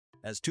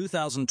As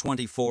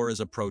 2024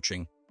 is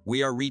approaching,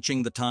 we are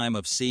reaching the time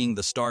of seeing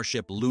the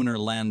Starship lunar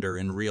lander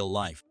in real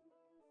life.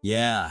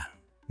 Yeah,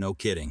 no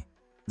kidding.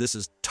 This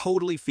is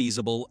totally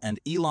feasible, and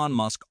Elon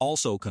Musk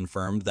also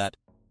confirmed that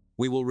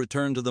we will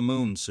return to the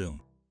moon soon.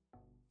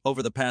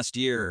 Over the past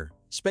year,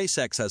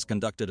 SpaceX has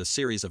conducted a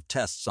series of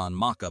tests on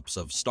mock-ups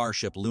of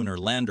Starship lunar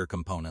lander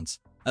components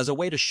as a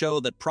way to show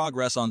that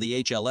progress on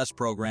the HLS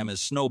program is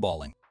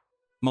snowballing.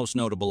 Most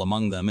notable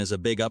among them is a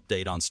big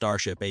update on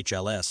Starship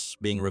HLS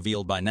being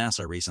revealed by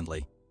NASA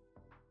recently.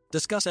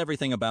 Discuss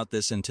everything about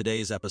this in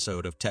today's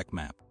episode of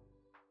Techmap.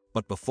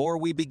 But before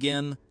we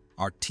begin,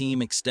 our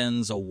team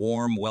extends a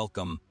warm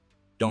welcome.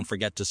 Don't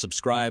forget to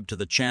subscribe to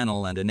the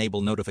channel and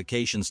enable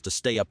notifications to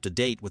stay up to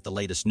date with the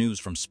latest news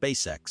from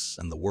SpaceX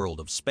and the world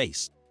of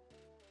space.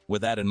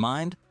 With that in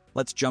mind,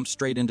 let's jump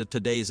straight into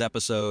today's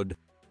episode.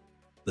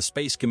 The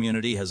space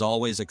community has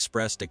always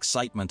expressed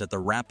excitement at the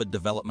rapid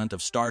development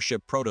of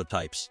Starship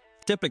prototypes,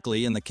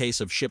 typically in the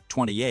case of Ship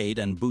 28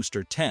 and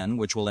Booster 10,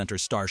 which will enter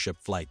Starship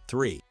Flight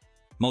 3.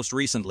 Most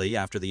recently,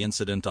 after the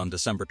incident on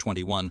December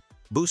 21,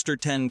 Booster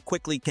 10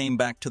 quickly came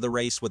back to the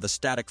race with a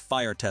static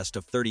fire test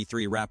of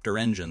 33 Raptor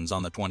engines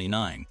on the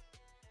 29.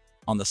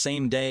 On the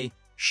same day,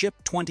 Ship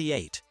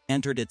 28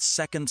 entered its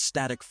second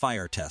static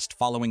fire test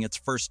following its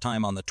first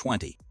time on the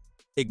 20.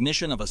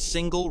 Ignition of a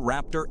single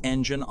Raptor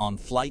engine on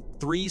Flight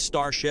 3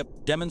 Starship,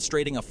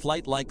 demonstrating a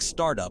flight-like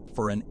startup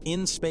for an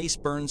in-space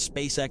burn.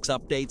 SpaceX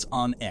updates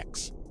on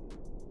X.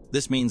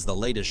 This means the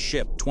latest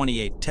Ship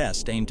 28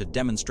 test aimed to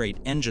demonstrate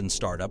engine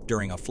startup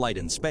during a flight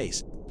in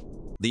space.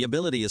 The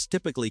ability is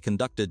typically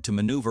conducted to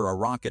maneuver a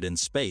rocket in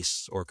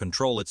space or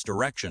control its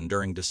direction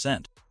during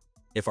descent.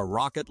 If a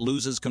rocket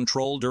loses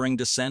control during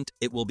descent,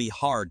 it will be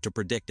hard to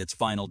predict its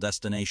final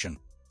destination.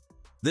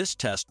 This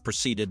test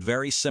proceeded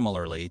very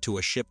similarly to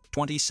a Ship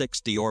 26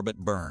 deorbit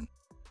burn.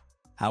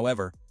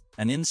 However,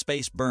 an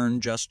in-space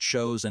burn just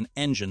shows an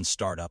engine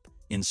startup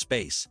in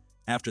space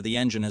after the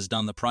engine has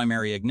done the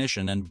primary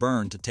ignition and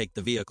burn to take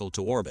the vehicle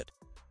to orbit.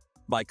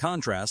 By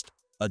contrast,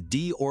 a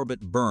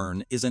deorbit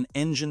burn is an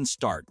engine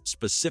start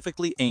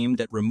specifically aimed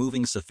at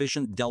removing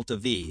sufficient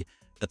delta-V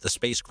that the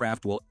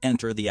spacecraft will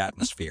enter the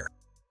atmosphere.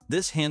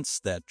 This hints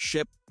that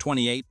Ship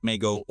 28 may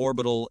go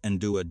orbital and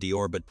do a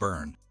deorbit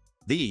burn.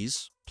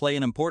 These play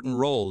an important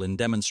role in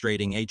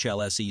demonstrating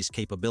HLS's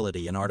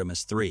capability in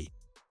Artemis 3.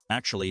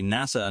 Actually,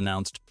 NASA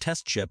announced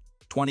Test Ship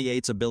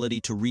 28's ability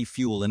to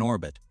refuel in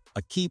orbit,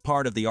 a key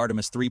part of the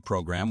Artemis 3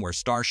 program where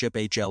Starship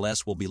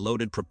HLS will be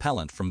loaded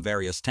propellant from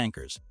various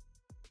tankers.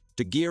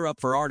 To gear up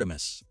for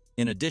Artemis,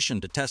 in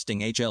addition to testing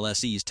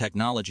HLS's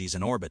technologies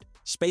in orbit,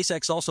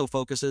 SpaceX also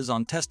focuses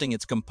on testing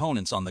its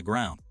components on the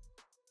ground.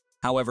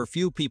 However,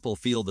 few people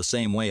feel the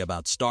same way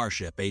about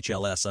Starship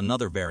HLS,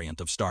 another variant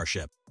of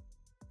Starship.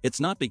 It's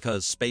not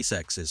because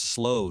SpaceX is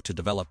slow to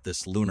develop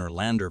this lunar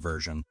lander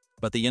version,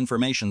 but the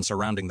information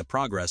surrounding the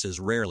progress is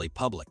rarely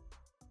public.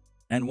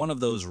 And one of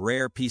those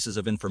rare pieces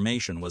of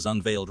information was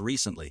unveiled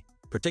recently,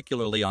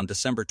 particularly on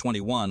December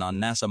 21 on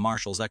NASA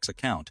Marshall's X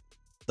account.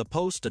 The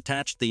post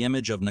attached the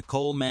image of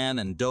Nicole Mann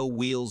and Doe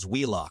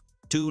Wheelock,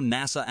 two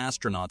NASA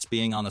astronauts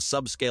being on a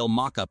subscale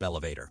mock-up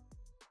elevator.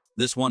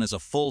 This one is a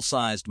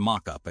full-sized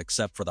mock-up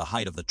except for the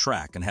height of the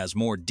track and has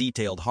more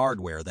detailed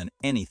hardware than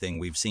anything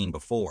we've seen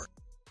before.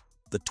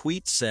 The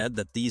tweet said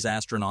that these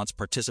astronauts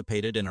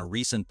participated in a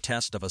recent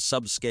test of a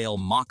subscale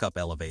mock-up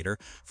elevator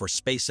for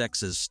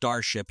SpaceX's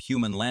Starship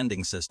human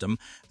landing system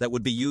that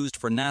would be used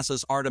for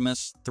NASA's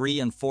Artemis 3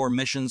 and 4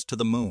 missions to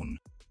the moon.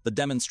 The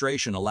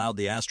demonstration allowed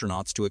the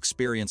astronauts to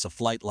experience a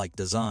flight-like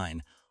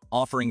design,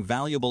 offering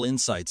valuable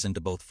insights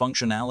into both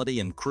functionality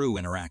and crew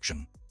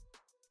interaction.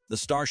 The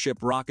Starship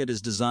rocket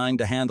is designed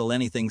to handle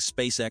anything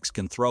SpaceX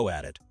can throw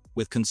at it,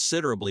 with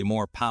considerably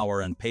more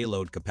power and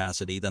payload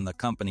capacity than the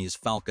company's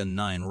Falcon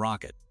 9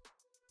 rocket.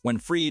 When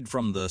freed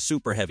from the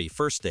super-heavy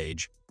first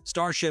stage,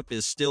 Starship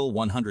is still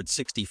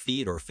 160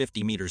 feet or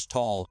 50 meters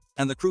tall,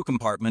 and the crew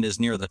compartment is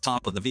near the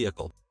top of the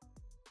vehicle.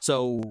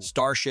 So,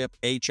 Starship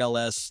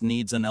HLS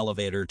needs an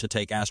elevator to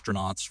take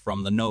astronauts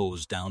from the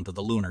nose down to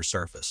the lunar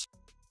surface.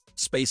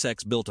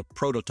 SpaceX built a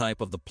prototype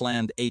of the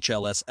planned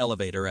HLS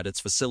elevator at its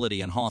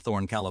facility in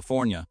Hawthorne,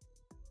 California.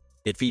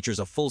 It features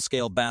a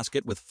full-scale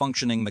basket with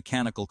functioning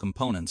mechanical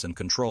components and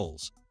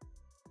controls.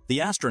 The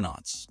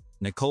astronauts,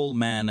 Nicole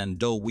Mann and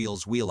Doe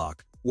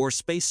Wheelock, wore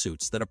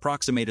spacesuits that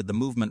approximated the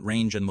movement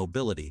range and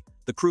mobility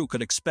the crew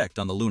could expect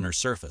on the lunar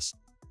surface.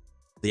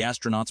 The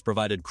astronauts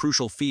provided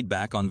crucial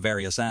feedback on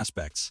various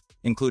aspects,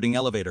 including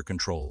elevator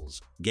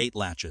controls, gate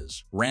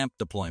latches, ramp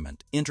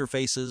deployment,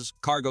 interfaces,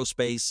 cargo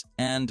space,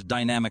 and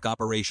dynamic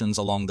operations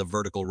along the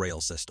vertical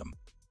rail system.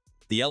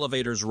 The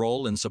elevator's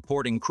role in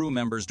supporting crew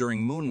members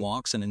during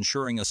moonwalks and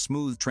ensuring a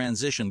smooth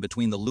transition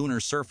between the lunar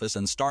surface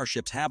and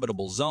Starship's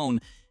habitable zone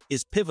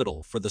is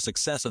pivotal for the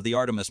success of the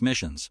Artemis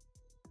missions.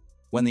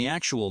 When the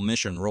actual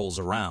mission rolls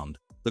around,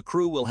 the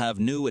crew will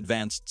have new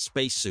advanced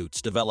spacesuits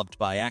developed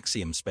by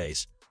Axiom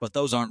Space, but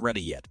those aren't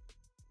ready yet.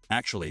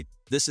 Actually,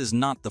 this is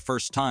not the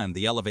first time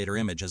the elevator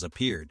image has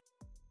appeared.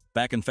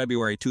 Back in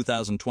February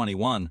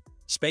 2021,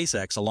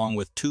 SpaceX, along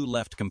with two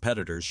left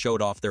competitors,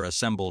 showed off their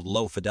assembled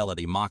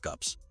low-fidelity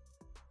mock-ups.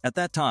 At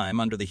that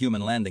time, under the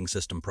Human Landing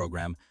System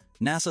program,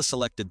 NASA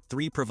selected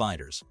three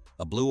providers,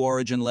 a Blue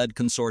Origin-led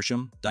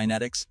consortium,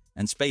 Dynetics,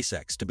 and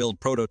SpaceX, to build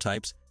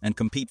prototypes and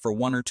compete for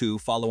one or two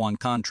follow-on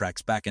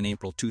contracts back in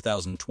April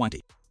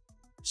 2020.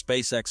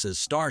 SpaceX's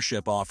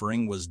Starship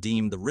offering was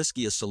deemed the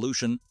riskiest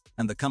solution,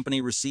 and the company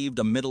received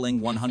a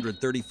middling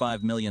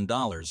 $135 million,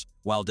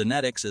 while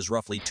Dynetics is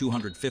roughly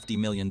 $250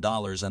 million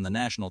and the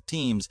national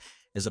teams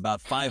is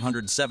about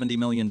 $570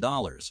 million.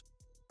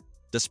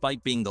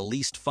 Despite being the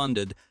least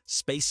funded,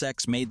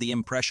 SpaceX made the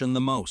impression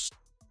the most.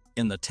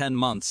 In the 10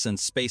 months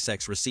since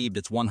SpaceX received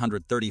its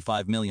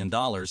 $135 million,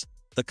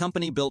 the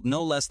company built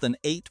no less than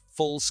 8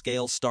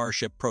 full-scale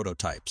Starship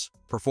prototypes,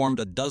 performed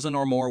a dozen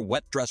or more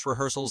wet dress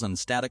rehearsals and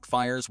static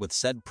fires with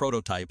said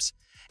prototypes,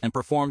 and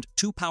performed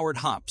 2 powered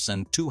hops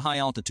and 2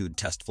 high-altitude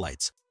test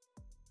flights.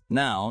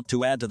 Now,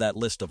 to add to that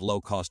list of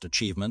low-cost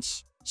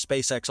achievements,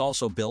 SpaceX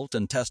also built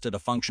and tested a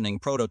functioning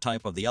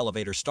prototype of the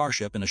elevator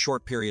Starship in a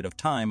short period of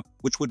time,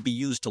 which would be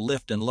used to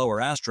lift and lower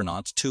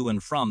astronauts to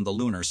and from the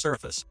lunar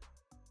surface.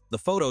 The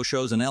photo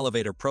shows an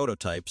elevator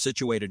prototype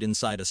situated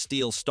inside a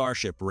steel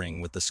Starship ring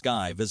with the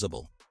sky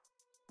visible.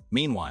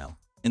 Meanwhile,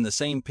 in the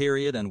same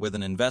period and with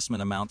an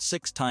investment amount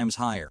 6 times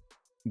higher,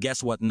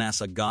 guess what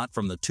NASA got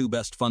from the 2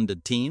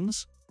 best-funded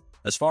teams?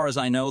 As far as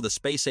I know, the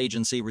space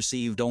agency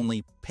received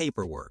only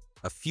paperwork,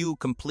 a few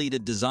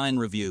completed design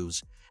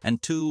reviews,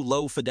 and 2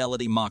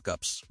 low-fidelity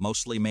mock-ups,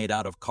 mostly made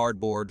out of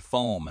cardboard,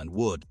 foam, and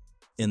wood.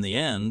 In the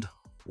end,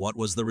 what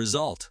was the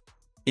result?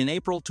 In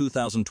April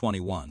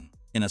 2021,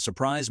 in a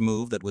surprise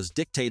move that was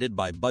dictated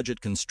by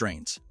budget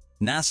constraints,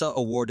 NASA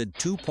awarded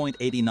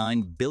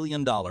 $2.89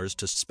 billion to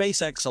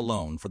SpaceX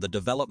alone for the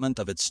development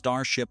of its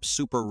Starship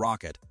super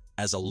rocket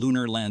as a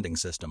lunar landing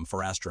system for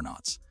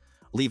astronauts,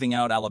 leaving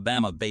out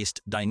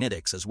Alabama-based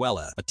Dynetics as well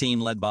as a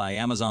team led by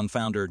Amazon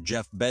founder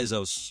Jeff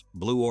Bezos'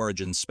 Blue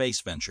Origin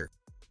space venture.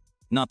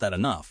 Not that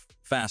enough.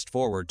 Fast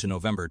forward to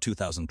November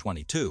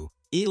 2022,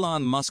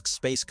 Elon Musk's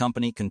space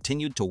company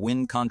continued to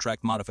win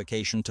contract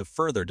modification to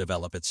further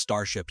develop its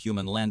Starship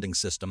human landing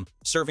system,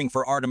 serving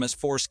for Artemis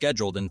 4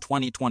 scheduled in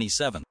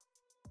 2027.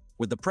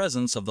 With the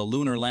presence of the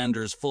lunar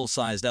lander's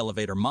full-sized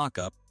elevator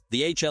mock-up,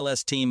 the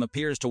HLS team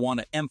appears to want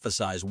to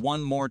emphasize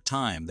one more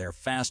time their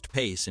fast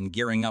pace in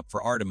gearing up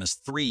for Artemis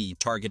 3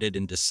 targeted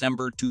in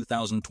December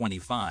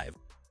 2025.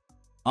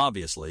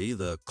 Obviously,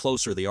 the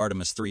closer the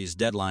Artemis 3's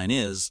deadline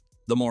is,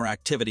 the more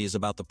activities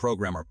about the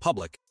program are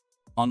public.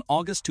 On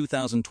August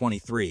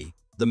 2023,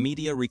 the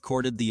media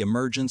recorded the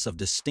emergence of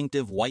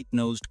distinctive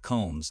white-nosed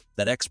cones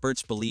that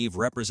experts believe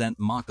represent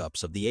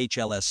mock-ups of the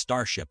HLS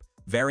Starship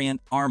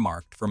variant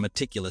R-marked for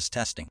meticulous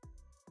testing.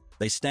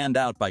 They stand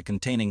out by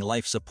containing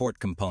life support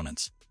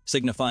components,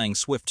 signifying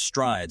swift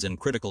strides in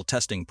critical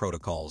testing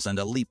protocols and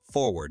a leap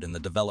forward in the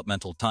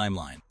developmental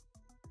timeline.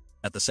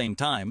 At the same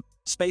time,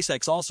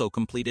 SpaceX also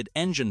completed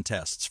engine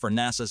tests for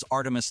NASA's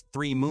Artemis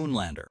 3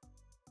 moonlander.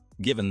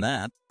 Given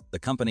that, the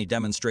company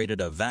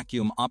demonstrated a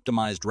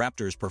vacuum-optimized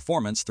Raptor's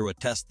performance through a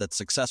test that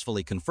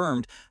successfully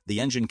confirmed the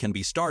engine can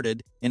be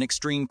started in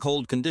extreme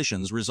cold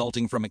conditions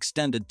resulting from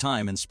extended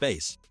time in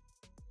space.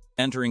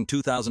 Entering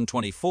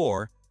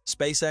 2024,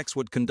 SpaceX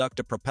would conduct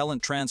a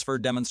propellant transfer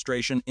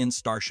demonstration in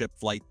Starship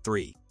Flight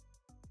 3.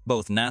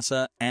 Both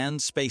NASA and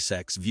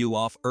SpaceX view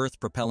off-Earth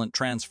propellant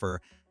transfer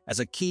as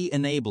a key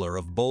enabler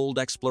of bold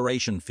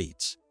exploration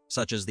feats,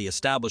 such as the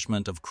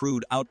establishment of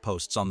crewed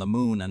outposts on the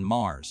Moon and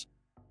Mars.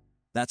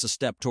 That's a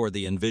step toward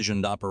the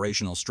envisioned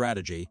operational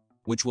strategy,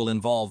 which will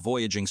involve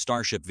voyaging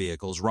Starship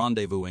vehicles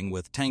rendezvousing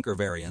with tanker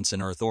variants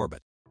in Earth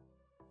orbit.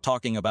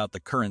 Talking about the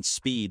current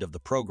speed of the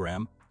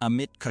program,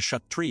 Amit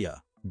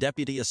Kshatriya,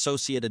 Deputy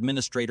Associate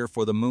Administrator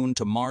for the Moon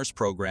to Mars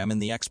program in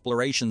the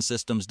Exploration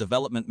Systems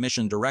Development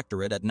Mission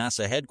Directorate at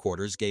NASA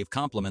headquarters, gave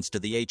compliments to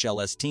the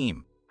HLS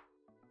team.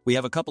 "We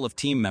have a couple of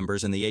team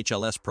members in the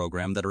HLS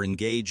program that are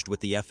engaged with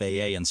the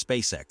FAA and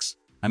SpaceX.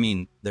 I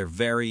mean, they're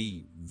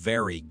very,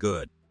 very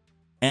good.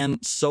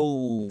 And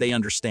so they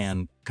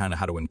understand kind of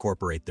how to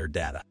incorporate their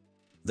data.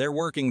 They're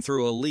working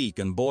through a leak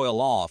and boil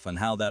off and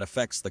how that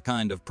affects the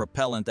kind of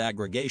propellant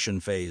aggregation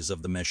phase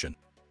of the mission.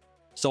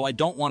 So I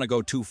don't want to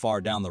go too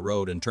far down the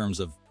road in terms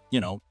of,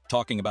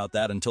 talking about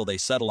that until they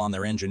settle on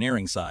their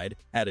engineering side,"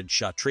 added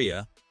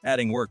Kshatriya,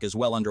 adding work is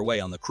well underway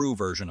on the crew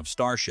version of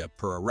Starship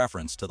per a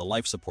reference to the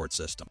life support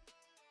system.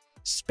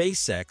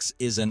 SpaceX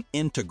is an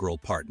integral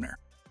partner.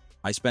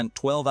 I spent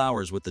 12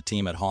 hours with the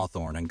team at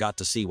Hawthorne and got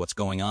to see what's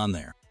going on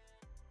there.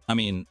 I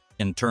mean,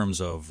 in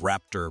terms of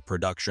Raptor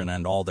production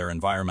and all their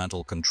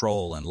environmental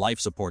control and life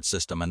support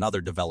system and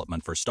other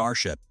development for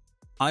Starship,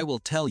 I will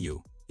tell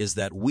you is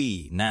that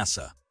we,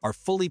 NASA, are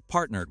fully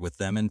partnered with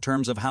them in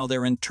terms of how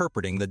they're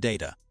interpreting the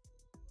data.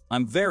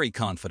 I'm very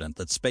confident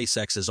that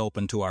SpaceX is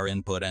open to our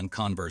input and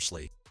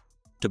conversely.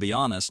 To be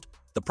honest,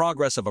 the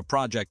progress of a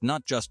project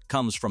not just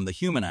comes from the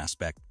human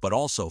aspect, but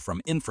also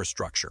from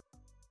infrastructure.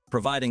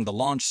 Providing the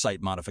launch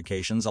site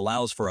modifications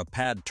allows for a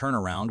pad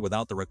turnaround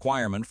without the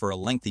requirement for a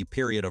lengthy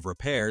period of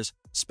repairs,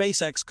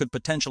 SpaceX could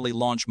potentially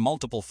launch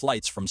multiple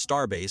flights from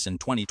Starbase in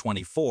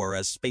 2024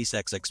 as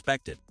SpaceX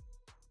expected.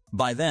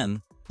 By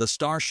then, the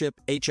Starship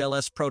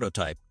HLS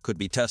prototype could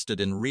be tested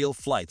in real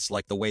flights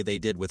like the way they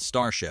did with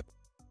Starship.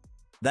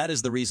 That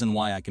is the reason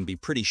why I can be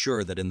pretty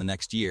sure that in the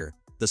next year,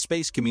 the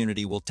space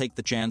community will take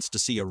the chance to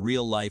see a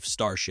real-life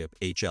Starship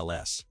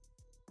HLS.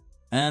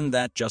 And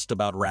that just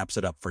about wraps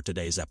it up for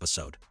today's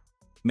episode.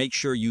 Make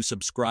sure you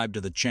subscribe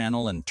to the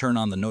channel and turn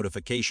on the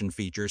notification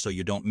feature so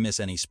you don't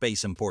miss any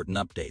space-important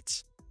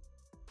updates.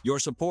 Your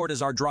support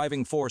is our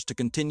driving force to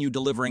continue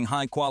delivering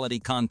high-quality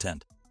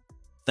content.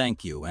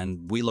 Thank you,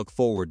 and we look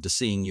forward to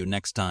seeing you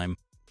next time.